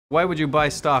Why would you buy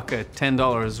stock at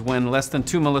 $10 when less than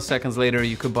 2 milliseconds later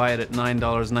you could buy it at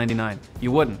 $9.99?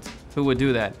 You wouldn't. Who would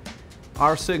do that?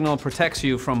 Our signal protects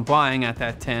you from buying at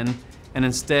that 10, and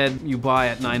instead you buy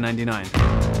at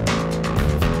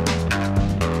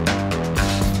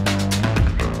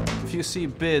 $9.99. If you see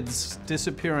bids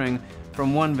disappearing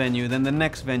from one venue, then the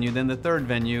next venue, then the third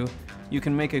venue, you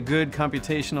can make a good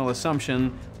computational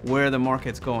assumption where the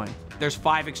market's going. There's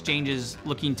 5 exchanges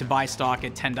looking to buy stock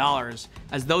at $10.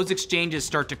 As those exchanges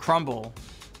start to crumble,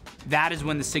 that is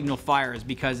when the signal fires,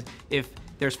 because if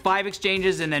there's 5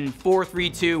 exchanges and then 4,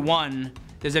 3, 2, 1,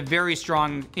 there's a very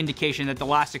strong indication that the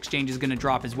last exchange is going to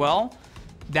drop as well.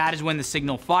 That is when the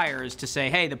signal fires to say,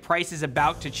 hey, the price is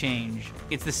about to change.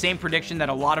 It's the same prediction that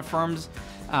a lot of firms,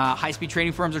 high-speed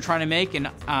trading firms, are trying to make, and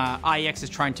IEX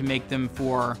is trying to make them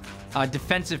for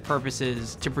defensive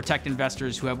purposes to protect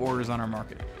investors who have orders on our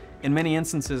market. In many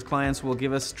instances, clients will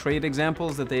give us trade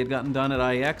examples that they had gotten done at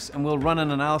IEX, and we'll run an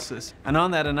analysis. And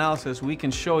on that analysis, we can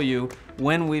show you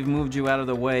when we've moved you out of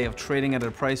the way of trading at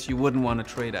a price you wouldn't want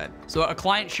to trade at. So a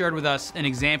client shared with us an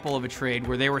example of a trade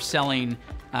where they were selling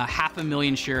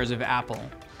 500,000 shares of Apple.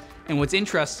 And what's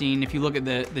interesting, if you look at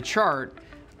the chart,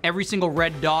 every single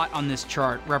red dot on this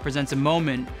chart represents a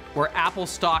moment where Apple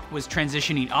stock was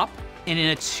transitioning up, and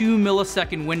in a 2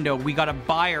 millisecond window, we got a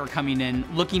buyer coming in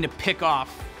looking to pick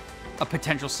off a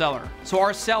potential seller. So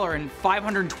our seller, in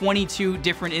 522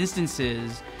 different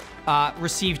instances,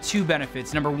 received 2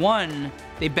 benefits. Number 1,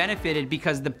 they benefited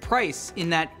because the price in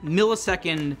that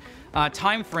millisecond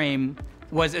time frame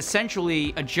was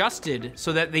essentially adjusted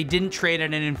so that they didn't trade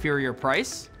at an inferior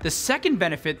price. The second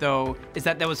benefit, though, is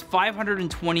that was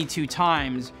 522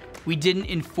 times we didn't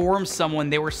inform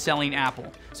someone they were selling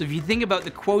Apple. So if you think about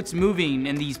the quotes moving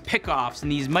and these pickoffs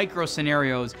and these micro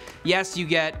scenarios, yes, you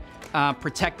get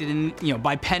protected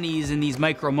by pennies in these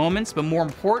micro moments, but more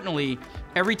importantly,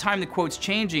 every time the quote's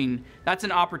changing, that's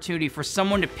an opportunity for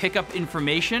someone to pick up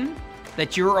information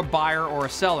that you're a buyer or a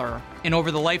seller, and over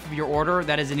the life of your order,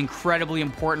 that is an incredibly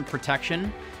important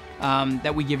protection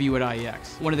that we give you at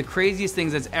IEX. One of the craziest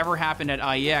things that's ever happened at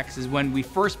IEX is when we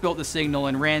first built the signal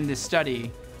and ran this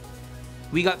study,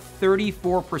 we got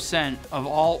 34% of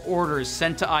all orders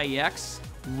sent to IEX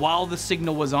while the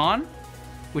signal was on,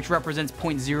 which represents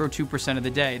 0.02% of the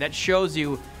day. That shows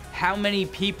you how many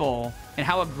people and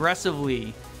how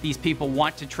aggressively these people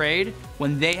want to trade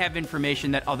when they have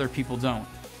information that other people don't.